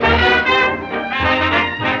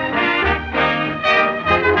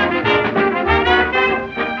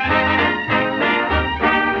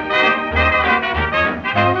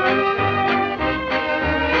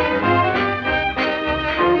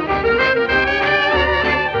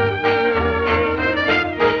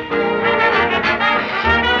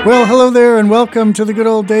Well, hello there, and welcome to the Good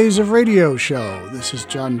Old Days of Radio show. This is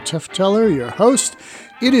John Tefteller, your host.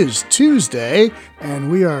 It is Tuesday, and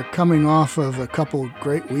we are coming off of a couple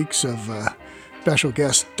great weeks of special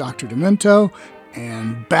guest Dr. Demento,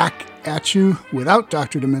 and back at you without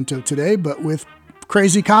Dr. Demento today, but with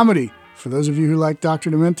crazy comedy. For those of you who like Dr.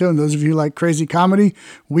 Demento and those of you who like crazy comedy,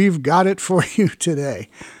 we've got it for you today.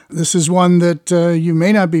 This is one that you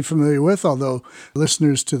may not be familiar with, although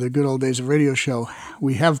listeners to the Good Old Days of Radio show,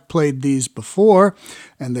 we have played these before,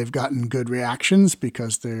 and they've gotten good reactions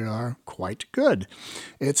because they are quite good.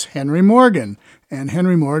 It's Henry Morgan, and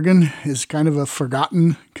Henry Morgan is kind of a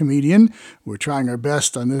forgotten comedian. We're trying our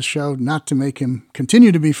best on this show not to make him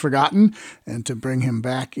continue to be forgotten and to bring him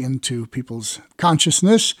back into people's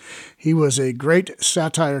consciousness. He was a great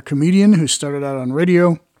satire comedian who started out on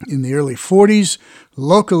radio in the early 40s,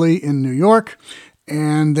 locally in New York,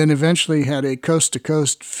 and then eventually had a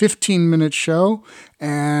coast-to-coast 15-minute show.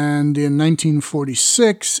 And in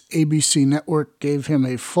 1946, ABC Network gave him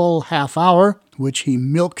a full half hour, which he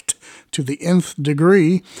milked to the nth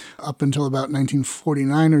degree up until about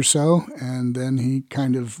 1949 or so. And then he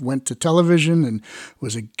kind of went to television and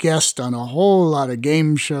was a guest on a whole lot of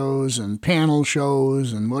game shows and panel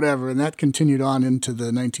shows and whatever. And that continued on into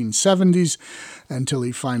the 1970s until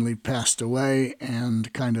he finally passed away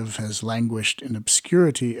and kind of has languished in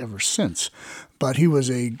obscurity ever since. But he was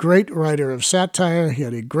a great writer of satire. He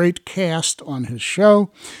had a great cast on his show,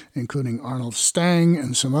 including Arnold Stang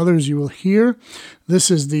and some others you will hear. This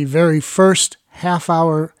is the very first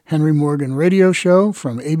half-hour Henry Morgan radio show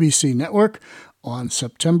from ABC Network on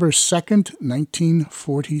September 2nd,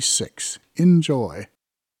 1946. Enjoy.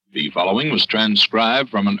 The following was transcribed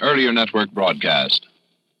from an earlier network broadcast.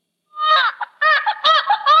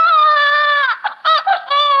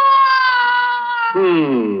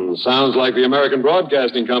 Sounds like the American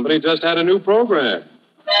Broadcasting Company just had a new program.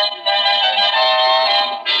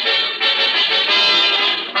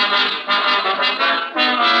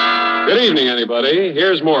 Good evening, anybody.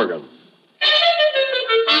 Here's Morgan.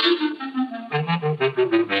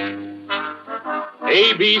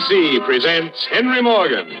 ABC presents Henry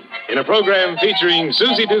Morgan in a program featuring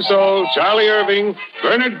Susie Dussault, Charlie Irving,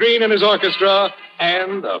 Bernard Green and his orchestra,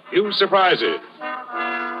 and a few surprises.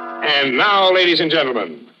 And now, ladies and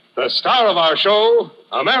gentlemen, the star of our show,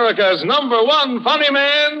 America's #1 funny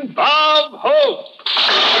man, Bob Hope.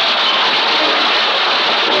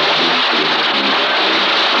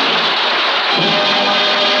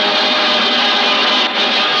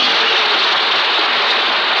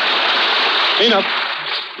 Clean up.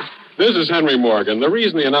 This is Henry Morgan. The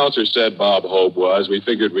reason the announcer said Bob Hope was we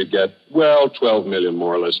figured we'd get, 12 million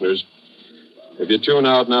more listeners. If you tune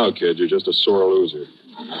out now, kid, you're just a sore loser.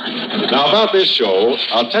 Now, about this show,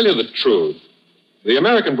 I'll tell you the truth. The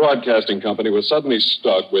American Broadcasting Company was suddenly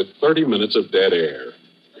stuck with 30 minutes of dead air.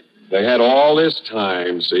 They had all this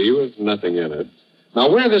time, see, with nothing in it. Now,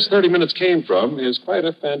 where this 30 minutes came from is quite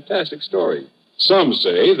a fantastic story. Some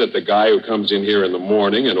say that the guy who comes in here in the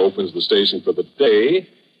morning and opens the station for the day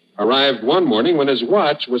arrived one morning when his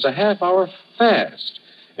watch was a half hour fast.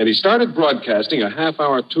 And he started broadcasting a half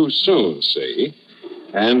hour too soon, see?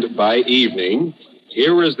 And by evening,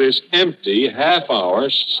 here was this empty half hour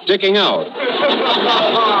sticking out.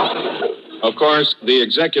 Of course, the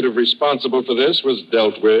executive responsible for this was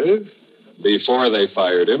dealt with. Before they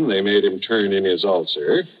fired him, they made him turn in his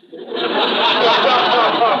ulcer.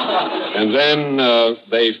 And then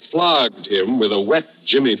they flogged him with a wet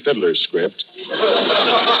Jimmy Fiddler script.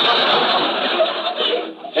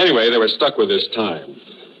 Anyway, they were stuck with this time.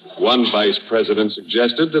 One vice president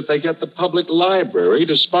suggested that they get the public library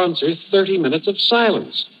to sponsor 30 minutes of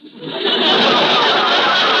silence. They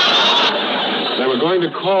were going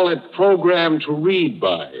to call it Program to Read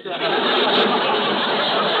By.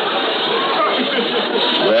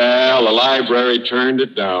 Well, the library turned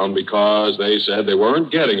it down because they said they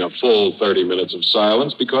weren't getting a full 30 minutes of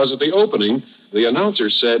silence because at the opening, the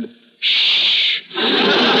announcer said, shh.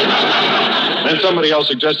 Then somebody else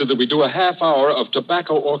suggested that we do a half hour of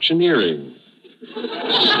tobacco auctioneering.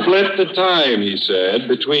 Split the time, he said,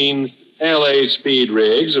 between L.A. Speed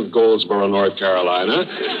Riggs of Goldsboro, North Carolina,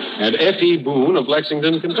 and F.E. Boone of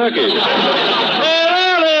Lexington, Kentucky.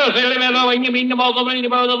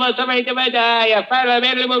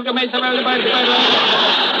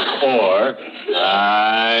 Or,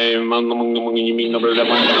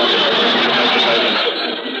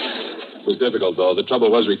 it was difficult, though. The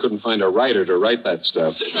trouble was we couldn't find a writer to write that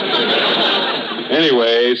stuff.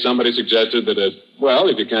 Anyway, somebody suggested that,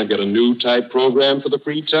 if you can't get a new type program for the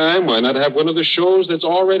free time, why not have one of the shows that's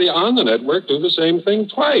already on the network do the same thing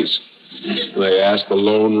twice? They asked the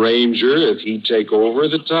Lone Ranger if he'd take over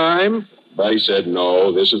the time. But he said,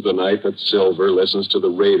 no, this is the night that Silver listens to the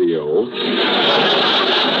radio.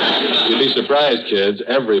 You'd be surprised, kids.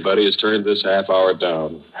 Everybody has turned this half hour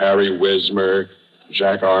down. Harry Wismer,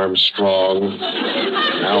 Jack Armstrong,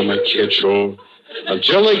 Al McKitchell,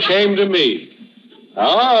 until they came to me.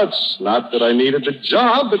 Oh, it's not that I needed the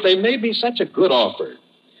job, but they made me such a good offer.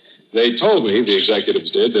 They told me, the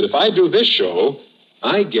executives did, that if I do this show,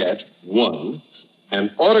 I get, 1, an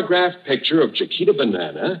autographed picture of Chiquita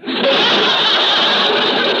Banana.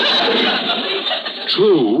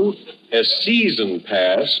 2, a season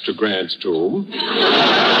pass to Grant's Tomb.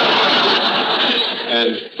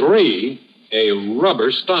 And 3, a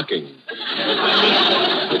rubber stocking,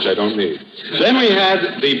 which I don't need. Then we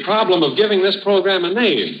had the problem of giving this program a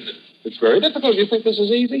name. It's very difficult. You think this is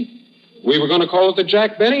easy? We were going to call it the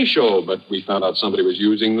Jack Benny Show, but we found out somebody was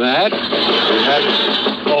using that. We had...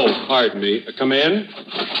 Oh, pardon me. Come in.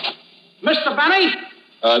 Mr. Benny?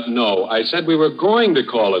 No, I said we were going to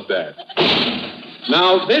call it that.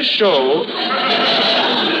 Now, this show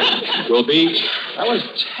will be... That was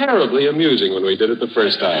terribly amusing when we did it the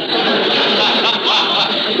first time.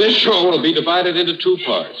 This show will be divided into 2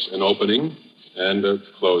 parts, an opening and a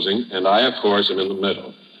closing, and I, of course, am in the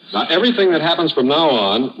middle. Now, everything that happens from now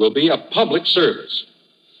on will be a public service.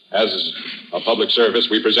 As a public service,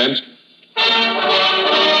 we present...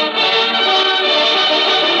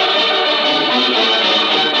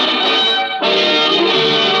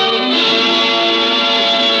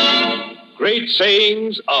 Great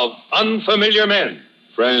sayings of unfamiliar men.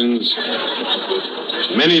 Friends,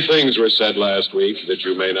 many things were said last week that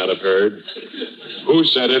you may not have heard. Who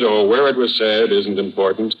said it or where it was said isn't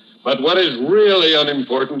important. But what is really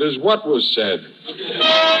unimportant is what was said.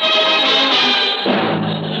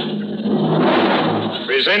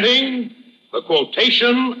 Presenting the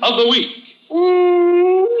quotation of the week.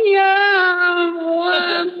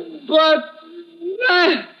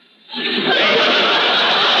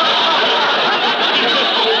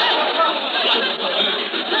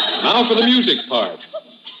 Now for the music part.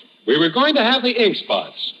 We were going to have the ink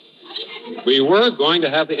spots. But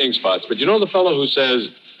you know the fellow who says,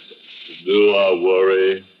 do I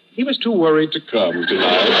worry? He was too worried to come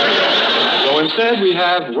tonight. So instead we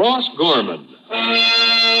have Ross Gorman.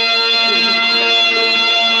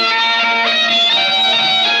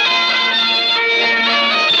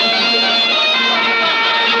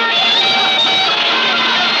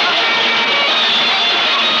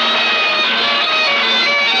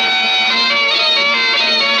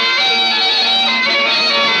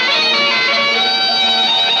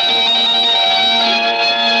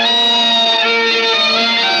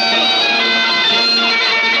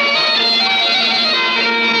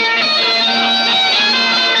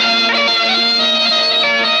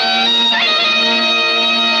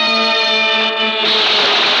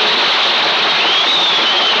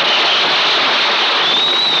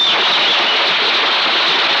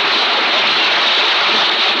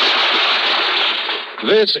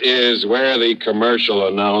 This is where the commercial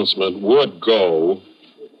announcement would go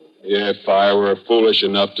if I were foolish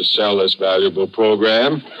enough to sell this valuable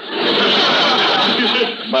program.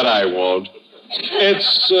 But I won't.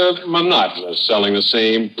 It's monotonous selling the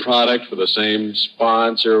same product for the same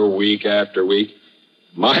sponsor week after week.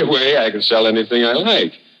 My way, I can sell anything I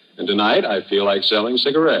like. And tonight, I feel like selling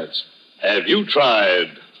cigarettes. Have you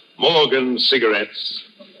tried Morgan cigarettes?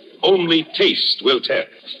 Only taste will tell.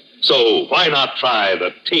 So why not try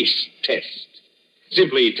the taste test?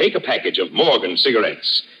 Simply take a package of Morgan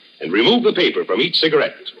cigarettes and remove the paper from each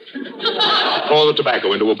cigarette. Pour the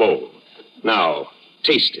tobacco into a bowl. Now,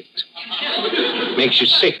 taste it. Makes you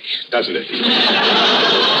sick, doesn't it?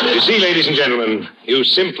 You see, ladies and gentlemen, you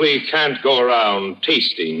simply can't go around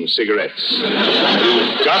tasting cigarettes.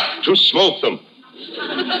 You've got to smoke them.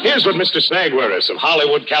 Here's what Mr. Snagwaris of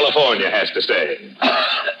Hollywood, California has to say.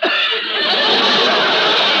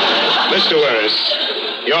 Mr. Waris,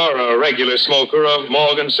 you're a regular smoker of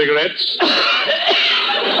Morgan cigarettes?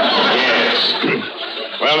 Yes.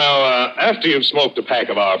 Well, now, after you've smoked a pack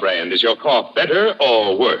of our brand, is your cough better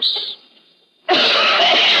or worse?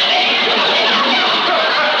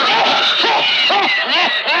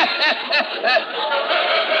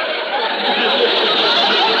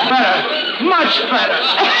 Better. Much better.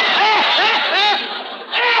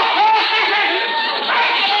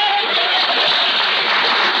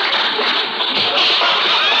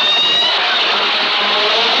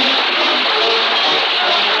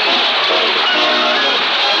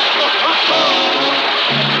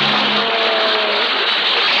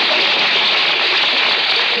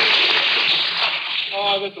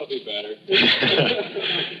 This will be better.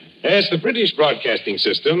 Yes, the British broadcasting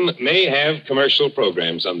system may have commercial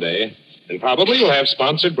programs someday, and probably will have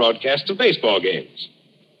sponsored broadcasts of baseball games.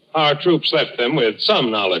 Our troops left them with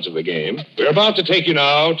some knowledge of the game. We're about to take you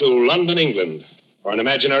now to London, England, for an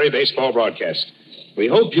imaginary baseball broadcast. We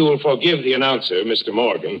hope you'll forgive the announcer, Mr.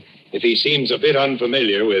 Morgan, if he seems a bit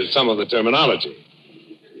unfamiliar with some of the terminology.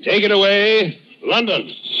 Take it away,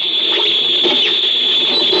 London.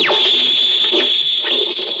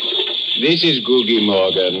 This is Googie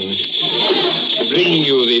Morgan, bringing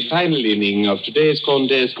you the final inning of today's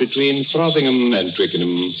contest between Frothingham and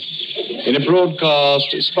Twickenham, in a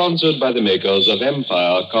broadcast sponsored by the makers of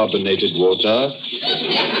Empire Carbonated Water.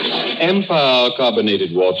 Empire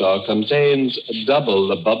Carbonated Water contains double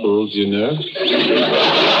the bubbles, you know.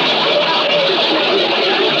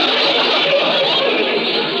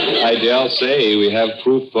 I dare say we have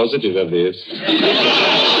proof positive of this.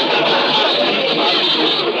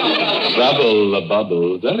 Double the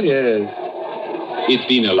bubbles. Oh, yes. It's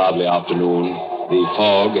been a lovely afternoon. The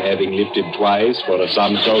fog having lifted twice for a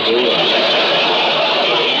sum total of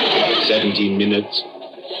 17 minutes.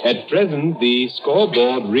 At present, the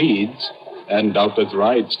scoreboard reads, and doubtless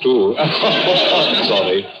writes, too.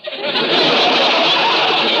 Sorry.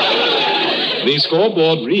 The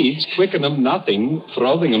scoreboard reads, Twickenham nothing,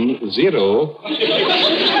 Frothingham 0.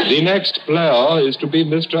 The next player is to be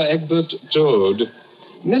Mr. Egbert Toad.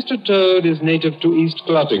 Mr. Toad is native to East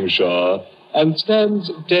Clottingshire and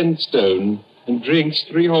stands 10 stone and drinks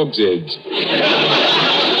 3 hogsheads.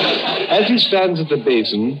 As he stands at the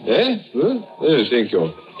basin... Oh, thank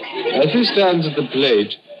you. As he stands at the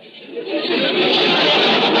plate...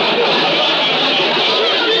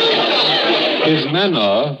 His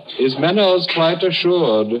manner is quite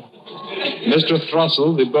assured. Mr.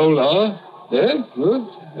 Thrussell, the bowler...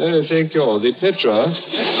 thank you. The pitcher...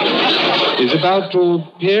 is about to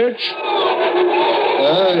pitch.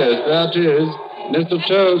 Oh, yes, that is. Mr.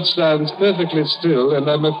 Toad stands perfectly still, and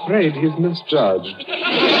I'm afraid he's misjudged.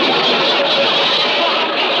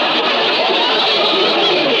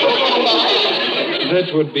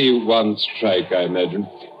 That would be 1 strike, I imagine.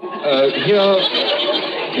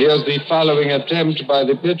 Here's the following attempt by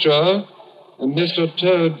the pitcher. And Mr.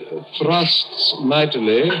 Toad thrusts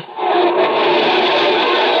mightily.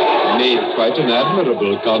 Made quite an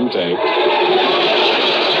admirable contact.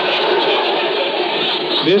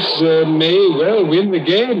 This may well win the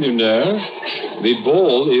game, you know. The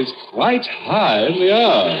ball is quite high in the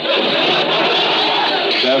air.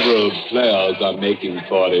 Several players are making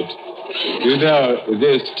for it. You know,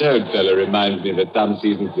 this Toad fellow reminds me that some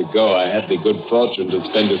seasons ago I had the good fortune to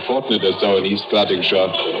spend a fortnight or so in East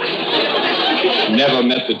Clottingshire. Never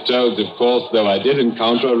met the Toads, of course, though I did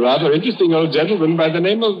encounter a rather interesting old gentleman by the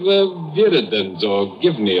name of Viridans or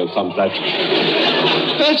Givney or some such.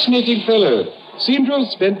 Fascinating fellow. Seemed to have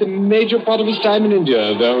spent the major part of his time in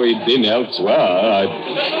India, though he'd been elsewhere.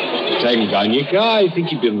 Tanganyika, I think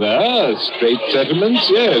he'd been there. Strait settlements,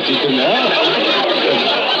 yes, he'd been there.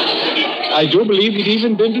 I do believe he'd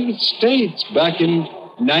even been to the States back in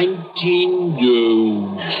 19...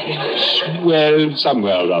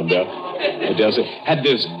 somewhere around there. I dare say. Had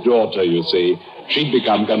this daughter, you see. She'd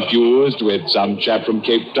become confused with some chap from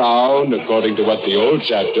Cape Town, according to what the old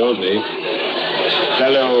chap told me.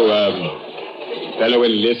 Fellow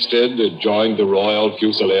enlisted, joined the Royal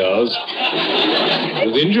Fusiliers.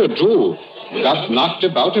 Was injured, too. Got knocked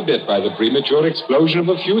about a bit by the premature explosion of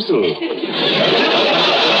a fusil.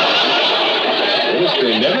 Yes,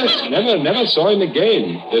 they never saw him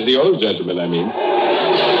again. The old gentleman, I mean.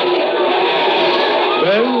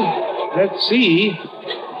 Well, let's see.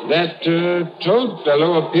 That Toad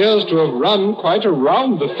fellow appears to have run quite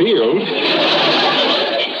around the field.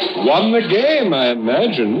 Won the game, I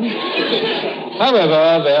imagine.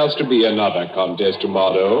 However, there's to be another contest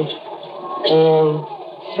tomorrow. Or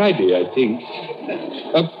Friday, I think.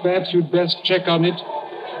 Perhaps you'd best check on it.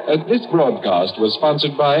 This broadcast was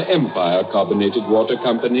sponsored by Empire Carbonated Water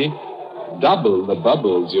Company. Double the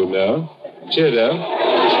bubbles, you know. Cheerio.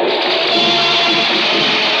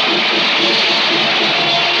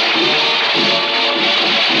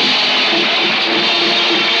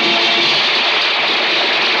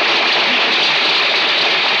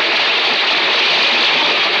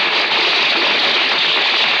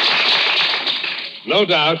 No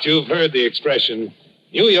doubt you've heard the expression,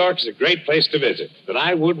 New York's a great place to visit, but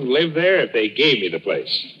I wouldn't live there if they gave me the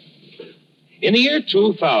place. In the year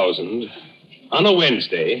 2000, on a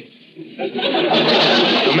Wednesday,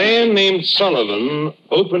 a man named Sullivan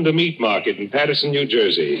opened a meat market in Paterson, New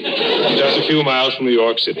Jersey, just a few miles from New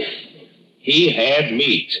York City. He had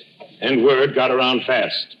meat, and word got around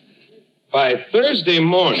fast. By Thursday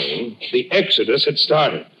morning, the exodus had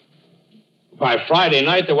started. By Friday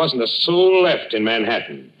night, there wasn't a soul left in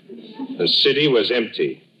Manhattan. The city was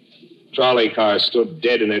empty. Trolley cars stood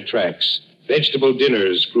dead in their tracks. Vegetable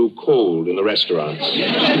dinners grew cold in the restaurants.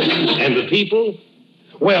 And the people?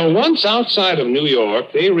 Well, once outside of New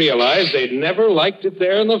York, they realized they'd never liked it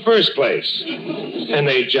there in the first place. And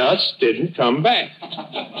they just didn't come back.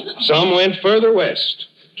 Some went further west,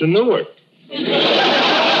 to Newark.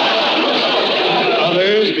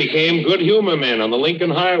 Others became good humor men on the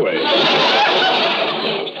Lincoln Highway.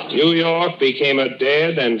 New York became a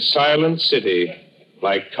dead and silent city,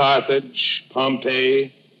 like Carthage,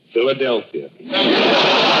 Pompeii, Philadelphia.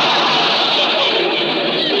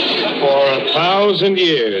 For 1,000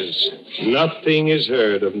 years, nothing is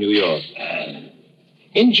heard of New York.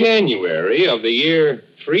 In January of the year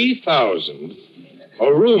 3000,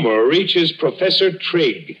 a rumor reaches Professor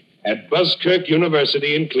Trigg at Buzzkirk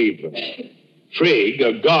University in Cleveland. Trigg,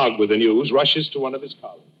 agog with the news, rushes to one of his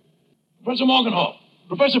colleagues. Professor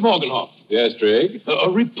Morgenhoff. Yes, Trigg? A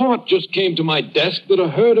report just came to my desk that a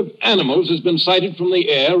herd of animals has been sighted from the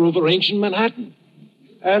air over ancient Manhattan.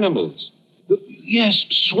 Animals? Yes,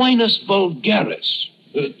 Swinus vulgaris.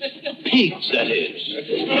 Pigs, that is.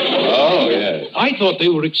 Oh, yes. I thought they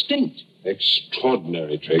were extinct.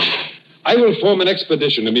 Extraordinary, Trigg. I will form an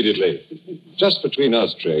expedition immediately. Just between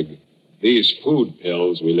us, Trigg, these food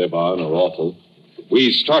pills we live on are awful.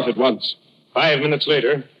 We start at once. 5 minutes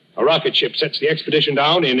later, a rocket ship sets the expedition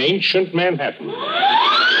down in ancient Manhattan.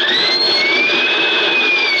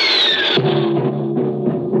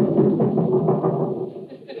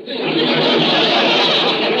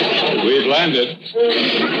 We've landed.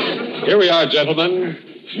 Here we are, gentlemen.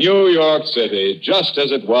 New York City, just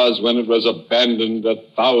as it was when it was abandoned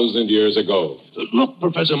 1,000 years ago. Look,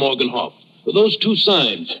 Professor Morgenhoff, those two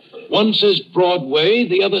signs. One says Broadway,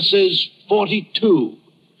 the other says 42.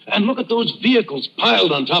 And look at those vehicles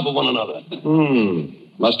piled on top of one another.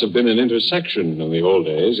 Must have been an intersection in the old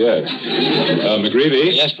days, yes.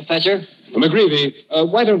 McGreevy? Yes, Professor? McGreevy,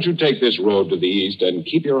 why don't you take this road to the east and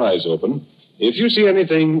keep your eyes open? If you see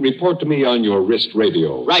anything, report to me on your wrist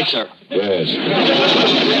radio. Right, sir. Yes.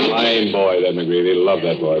 Fine boy, that McGreevy. Love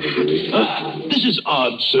that boy, McGreevy. This is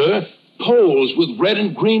odd, sir. Poles with red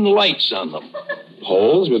and green lights on them.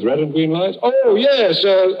 Poles with red and green lights? Oh, yes.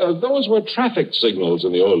 Those were traffic signals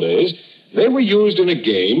in the old days. They were used in a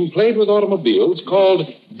game played with automobiles called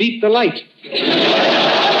Beat the Light.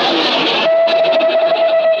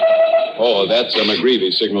 Oh, that's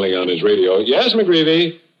McGreevy signaling on his radio. Yes,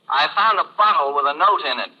 McGreevy? I found a bottle with a note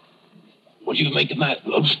in it. What do you make of that?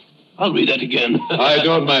 I'll read that again. I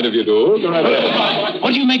don't mind if you do. Go right ahead.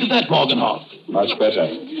 What do you make of that, Morgenhoff? Much better.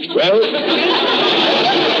 Well,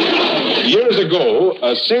 years ago,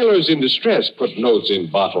 sailors in distress put notes in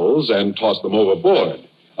bottles and tossed them overboard.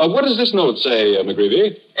 What does this note say,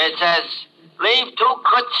 McGreevy? It says, leave 2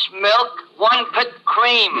 cuts milk, 1 pit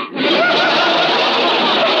cream.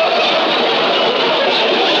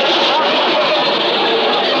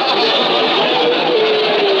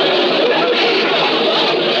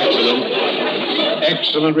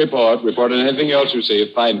 Excellent report. Report on anything else you see.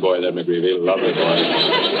 Fine boy, that McGreevy. Lovely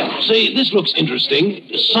boy. Say, this looks interesting.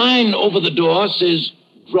 The sign over the door says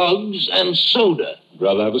drugs and soda.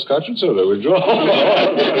 Rather have a scotch and soda, would you?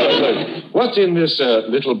 What's in this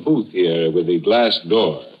little booth here with the glass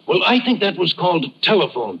door? Well, I think that was called a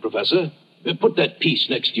telephone, Professor. Put that piece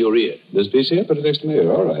next to your ear. This piece here? Put it next to me.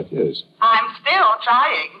 All right, yes. I'm still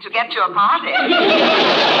trying to get to a party.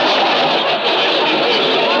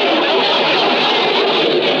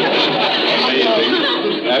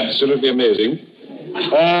 Amazing. Absolutely amazing.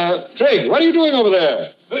 Trigg, what are you doing over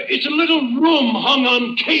there? It's a little room hung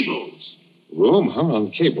on cables. Room hung on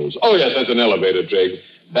cables? Oh, yes, that's an elevator, Trigg.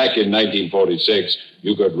 Back in 1946,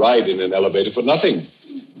 you could ride in an elevator for nothing.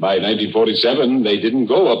 By 1947, they didn't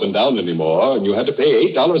go up and down anymore, and you had to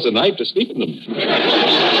pay $8 a night to sleep in them.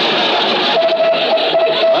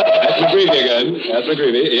 That's McGreevy again. That's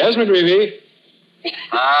McGreevy. Yes, McGreevy?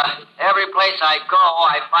 Every place I go,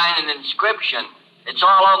 I find an inscription. It's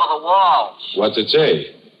all over the walls. What's it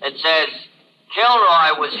say? It says,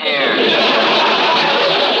 Kilroy was here.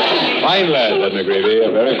 Fine lad, that McGreevy.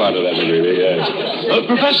 I'm very fond of that McGreevy, yes.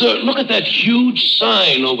 Professor, look at that huge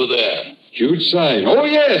sign over there. Huge sign. Oh,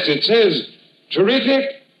 yes, it says,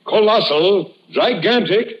 terrific, colossal,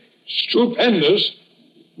 gigantic, stupendous.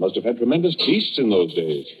 Must have had tremendous beasts in those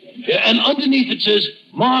days. Yeah, and underneath it says,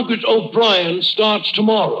 Margaret O'Brien starts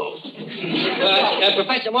tomorrow.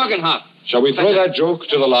 Professor Morgenhoff. Shall we throw that joke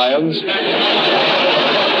to the lions?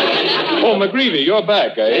 Oh, McGreevy, you're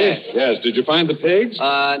back, eh? Yes. Did you find the pigs?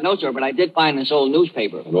 No, sir, but I did find this old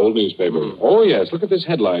newspaper. An old newspaper. Oh, yes. Look at this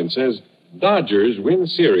headline. It says, Dodgers win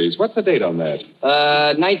series. What's the date on that?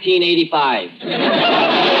 1985.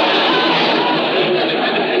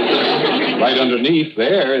 Right underneath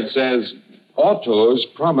there, it says, autos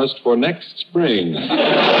promised for next spring.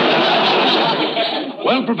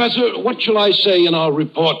 Well, Professor, what shall I say in our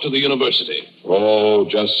report to the university? Oh,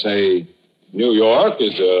 just say, New York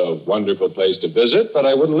is a wonderful place to visit, but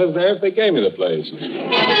I wouldn't live there if they gave me the place.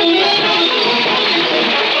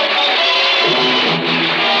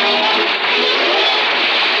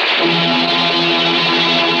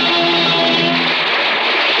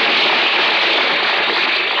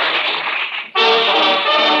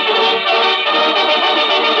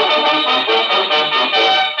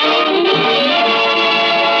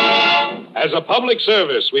 As a public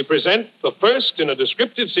service, we present the first in a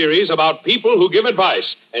descriptive series about people who give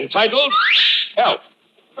advice, entitled Help.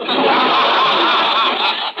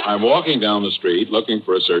 I'm walking down the street looking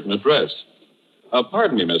for a certain address.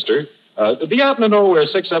 Pardon me, mister. Do you happen to know where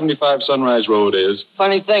 675 Sunrise Road is?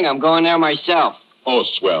 Funny thing, I'm going there myself. Oh,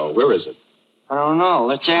 swell. Where is it? I don't know.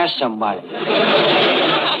 Let's ask somebody.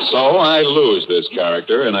 So I lose this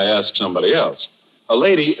character and I ask somebody else.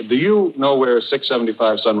 Lady, do you know where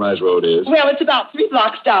 675 Sunrise Road is? Well, it's about 3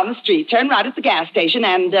 blocks down the street. Turn right at the gas station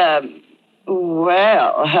and,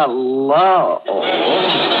 well, hello.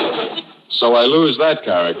 So I lose that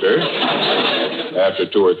character after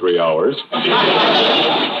 2 or 3 hours.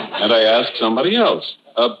 And I ask somebody else.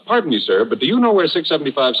 Pardon me, sir, but do you know where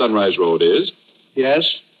 675 Sunrise Road is? Yes?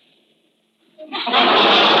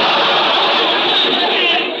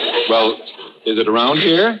 Well, is it around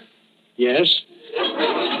here? Yes?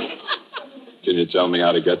 Can you tell me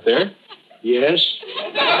how to get there? Yes?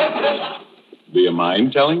 Do you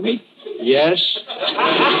mind telling me? Yes?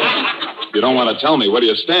 You don't want to tell me. What are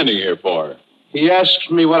you standing here for? He asks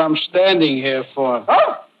me what I'm standing here for.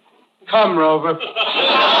 Oh! Come, Rover.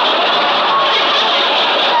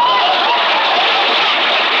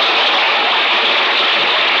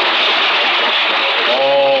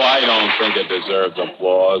 Oh, I don't think it deserves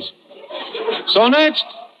applause. So next,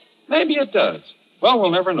 maybe it does. Well,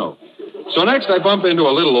 we'll never know. So next I bump into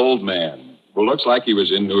a little old man who looks like he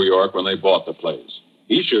was in New York when they bought the place.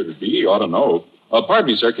 He should be. He ought to know. Pardon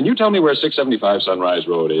me, sir. Can you tell me where 675 Sunrise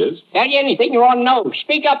Road is? Tell you anything you want to know.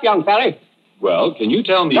 Speak up, young feller. Well, can you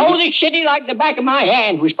tell me... Know this city like the back of my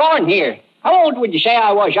hand. Was born here. How old would you say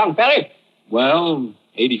I was, young feller? Well,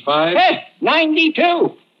 85? 92.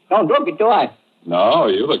 Don't look it, do I? No,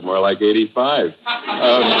 you look more like 85.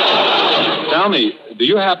 Tell me, do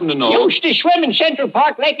you happen to know... Used to swim in Central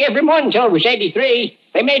Park Lake every morning till I was 83.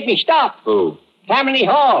 They made me stop. Who? Tammany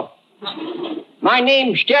Hall. My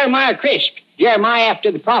name's Jeremiah Crisp. Jeremiah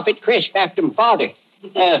after the prophet, Crisp after my father.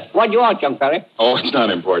 What do you want, young feller? Oh, it's not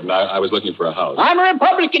important. I was looking for a house. I'm a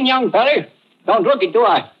Republican, young feller. Don't look it, do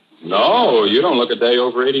I? No, you don't look a day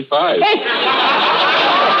over 85. 92.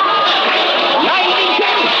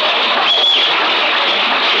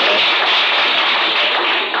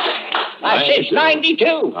 I says 92.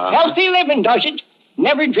 Healthy living, does it?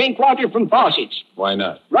 Never drink water from faucets. Why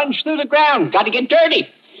not? Runs through the ground. Got to get dirty.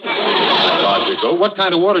 Logical. What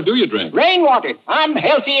kind of water do you drink? Rainwater. I'm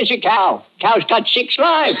healthy as a cow. Cow's got 6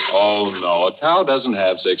 lives. Oh, no. A cow doesn't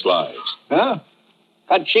have 6 lives. Huh?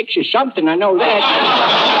 Got 6 is something, I know that.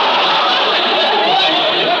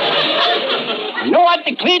 You know what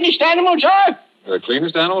the cleanest animals are? The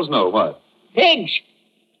cleanest animals? No, what? Pigs.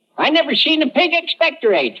 I never seen a pig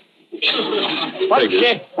expectorate.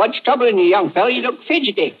 What's troubling you, young fella? You look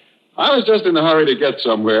fidgety. I was just in a hurry to get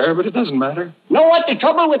somewhere, but it doesn't matter. Know what the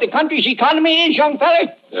trouble with the country's economy is, young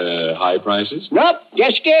fella? High prices? Nope,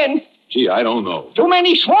 just again. Gee, I don't know. Too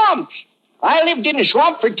many swamps. I lived in a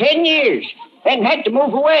swamp for 10 years, then had to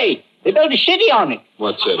move away. They built a city on it.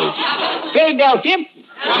 What city? Philadelphia.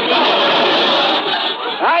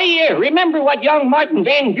 I remember what young Martin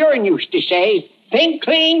Van Buren used to say. Think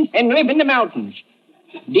clean and live in the mountains.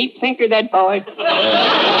 Deep thinker, that boy.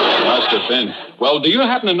 Must have been. Well, do you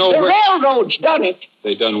happen to know The where... railroads done it.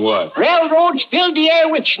 They done what? Railroads filled the air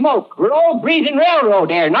with smoke. We're all breathing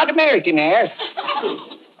railroad air, not American air.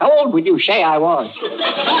 How old would you say I was?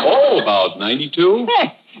 Oh, about 92?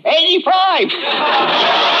 85.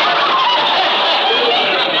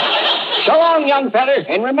 So long, young feller.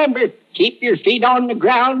 And remember, keep your feet on the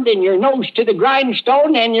ground and your nose to the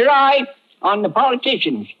grindstone and your eye on the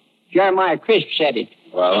politicians. Jeremiah Crisp said it.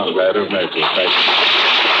 Well, I'm glad to have met you. Thank you.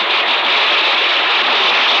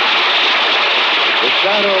 The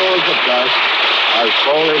shadows of dusk are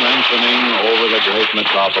slowly lengthening over the great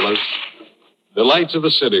metropolis. The lights of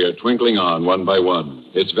the city are twinkling on one by one.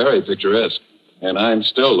 It's very picturesque. And I'm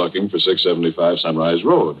still looking for 675 Sunrise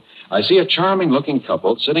Road. I see a charming-looking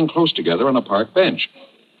couple sitting close together on a park bench.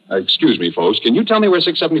 Excuse me, folks. Can you tell me where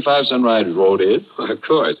 675 Sunrise Road is? Of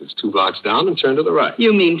course. It's 2 blocks down and turn to the right.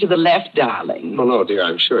 You mean to the left, darling? Oh, no, dear.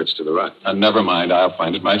 I'm sure it's to the right. Never mind. I'll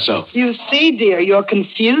find it myself. You see, dear, you're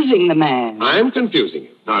confusing the man. I'm confusing you.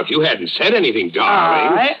 Now, if you hadn't said anything,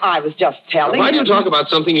 darling... I was just telling Why do you him. talk about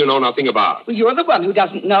something you know nothing about? Well, you're the one who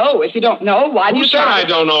doesn't know. If you don't know, why do Who you said talk? I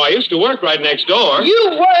don't know? I used to work right next door. You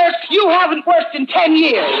work. You haven't worked in 10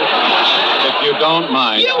 years. If you don't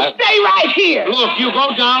mind... You stay right here. Look, you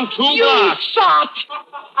go down 2 You blocks. sot!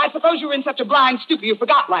 I suppose you were in such a blind stupor you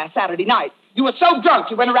forgot last Saturday night. You were so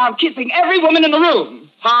drunk you went around kissing every woman in the room.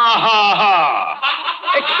 Ha, ha, ha.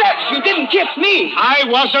 Except you didn't kiss me. I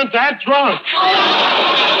wasn't that drunk.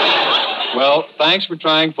 Well, thanks for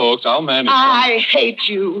trying, folks. I'll manage. I hate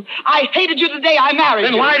you. I hated you the day I married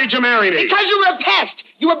you. Then why did you marry me? Because you were a pest.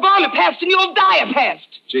 You were born a pest and you'll die a pest.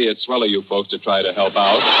 Gee, it's swell of you folks to try to help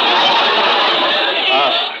out.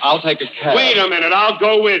 I'll take a cab. Wait a minute. I'll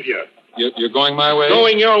go with you. You're going my way?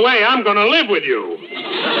 Going your way, I'm going to live with you.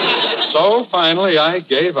 So, finally, I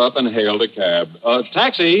gave up and hailed a cab.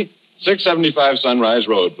 Taxi, 675 Sunrise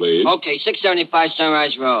Road, please. Okay, 675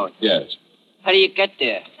 Sunrise Road. Yes. How do you get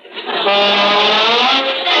there?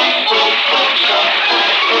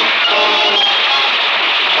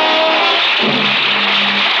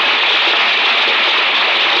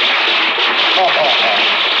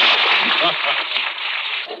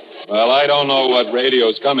 Well, I don't know what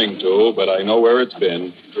radio's coming to, but I know where it's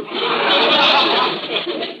been.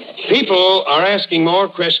 People are asking more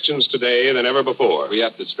questions today than ever before. We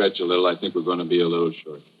have to stretch a little. I think we're going to be a little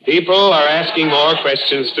short. People are asking more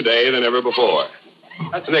questions today than ever before.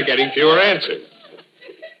 And they're getting fewer answers.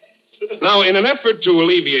 Now, in an effort to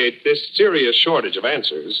alleviate this serious shortage of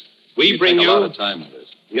answers, we bring take you... a lot of time with this.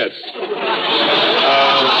 Yes.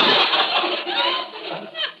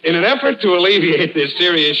 In an effort to alleviate this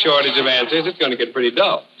serious shortage of answers, it's going to get pretty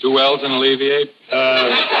dull. 2 L's and alleviate?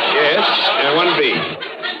 Yes, and 1 B.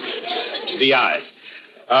 D-I.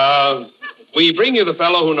 We bring you the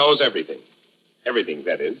fellow who knows everything. Everything,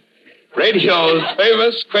 that is. Radio's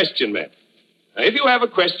famous question man. Now, if you have a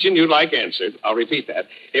question you'd like answered, I'll repeat that.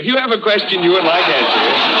 If you have a question you would like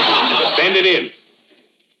answered, send it in.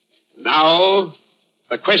 Now,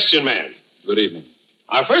 the question man. Good evening.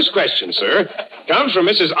 Our first question, sir, comes from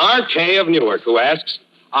Mrs. R.K. of Newark, who asks,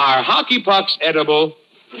 are hockey pucks edible?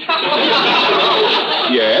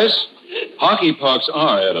 Yes. Hockey pucks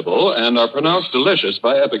are edible and are pronounced delicious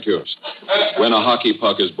by epicures. When a hockey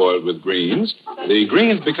puck is boiled with greens, the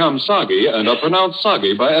greens become soggy and are pronounced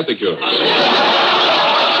soggy by epicures.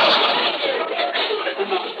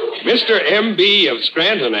 Mr. M.B. of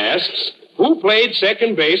Scranton asks, who played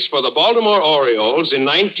second base for the Baltimore Orioles in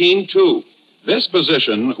 1902? This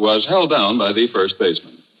position was held down by the first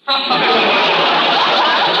baseman.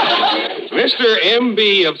 Mr.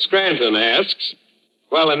 M.B. of Scranton asks,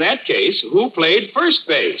 well, in that case, who played first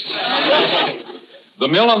base? The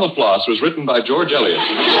Mill on the Floss was written by George Eliot.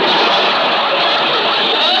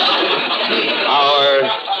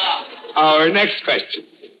 Our next question.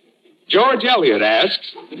 George Eliot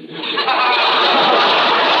asks,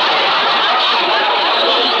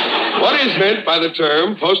 what is meant by the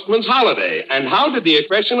term postman's holiday, and how did the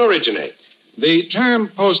expression originate? The term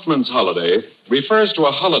postman's holiday refers to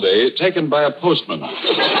a holiday taken by a postman.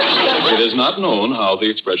 It is not known how the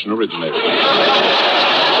expression originated.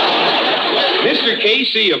 Mr.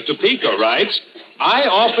 Casey of Topeka writes, I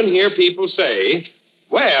often hear people say,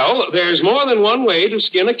 well, there's more than one way to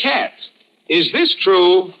skin a cat. Is this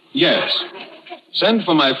true? Yes. Send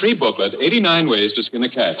for my free booklet, 89 Ways to Skin a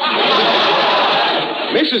Cat.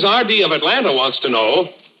 Mrs. R.D. of Atlanta wants to know,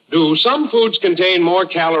 do some foods contain more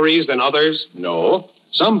calories than others? No.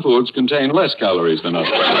 Some foods contain less calories than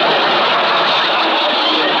others.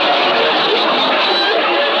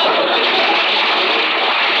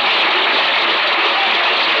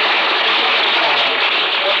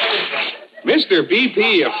 Mr.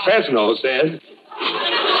 B.P. of Fresno says,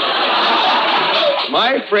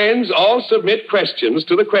 my friends all submit questions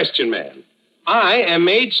to the question man. I am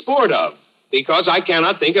made sport of because I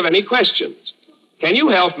cannot think of any questions. Can you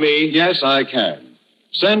help me? Yes, I can.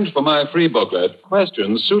 Send for my free booklet,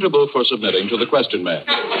 questions suitable for submitting to the question man.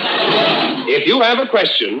 If you have a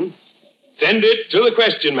question, send it to the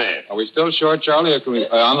question man. Are we still short, Charlie, or can we...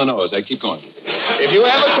 on the nose. Keep going. If you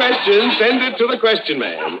have a question, send it to the question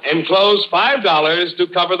man. Enclose $5 to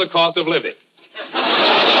cover the cost of living.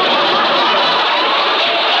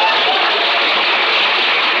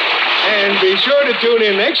 And be sure to tune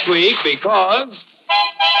in next week because...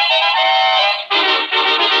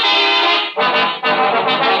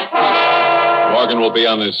 Morgan will be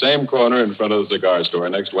on the same corner in front of the cigar store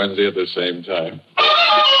next Wednesday at the same time.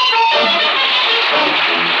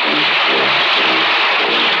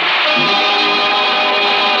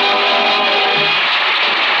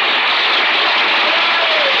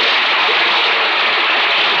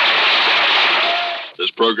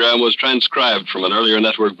 This program was transcribed from an earlier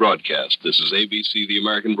network broadcast. This is ABC, the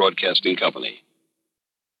American Broadcasting Company.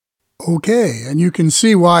 Okay, and you can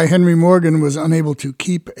see why Henry Morgan was unable to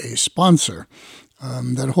keep a sponsor.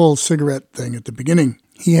 That whole cigarette thing at the beginning.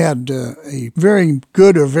 He had a very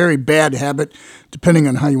good or very bad habit, depending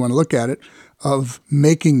on how you want to look at it, of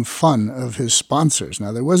making fun of his sponsors.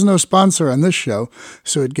 Now, there was no sponsor on this show,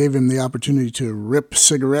 so it gave him the opportunity to rip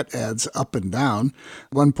cigarette ads up and down.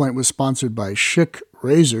 At one point was sponsored by Schick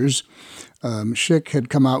Razors. Schick had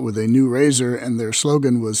come out with a new razor, and their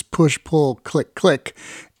slogan was push, pull, click, click.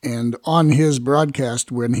 And on his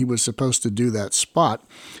broadcast, when he was supposed to do that spot,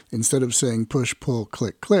 instead of saying push, pull,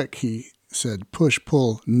 click, click, he said push,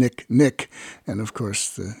 pull, nick, nick. And of course,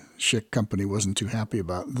 the Schick company wasn't too happy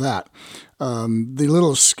about that. The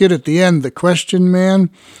little skit at the end, The Question Man,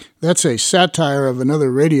 that's a satire of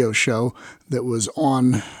another radio show that was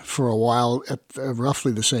on for a while at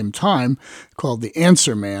roughly the same time called The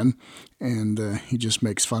Answer Man. And he just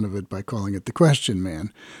makes fun of it by calling it The Question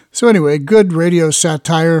Man. So anyway, good radio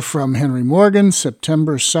satire from Henry Morgan,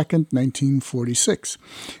 September 2nd, 1946.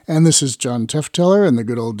 And this is John Tefteller and the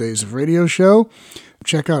Good Old Days of Radio show.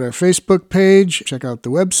 Check out our Facebook page. Check out the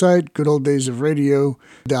website.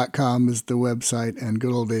 GoodOldDaysOfRadio.com is the website, and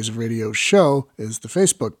Good Old Days of Radio Show is the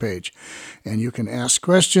Facebook page. And you can ask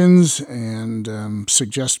questions and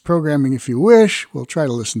suggest programming if you wish. We'll try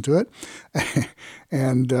to listen to it.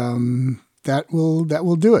 And that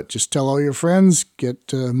will do it. Just tell all your friends,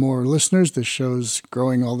 get more listeners. This show's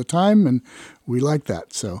growing all the time, and we like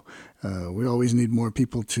that. So we always need more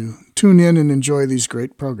people to tune in and enjoy these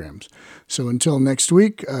great programs. So until next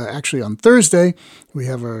week, actually on Thursday, we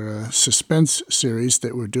have our suspense series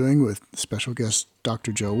that we're doing with special guest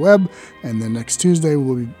Dr. Joe Webb. And then next Tuesday,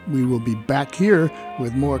 we will be back here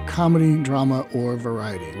with more comedy, drama, or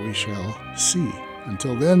variety. We shall see.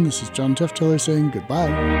 Until then, this is John Tefteller saying goodbye.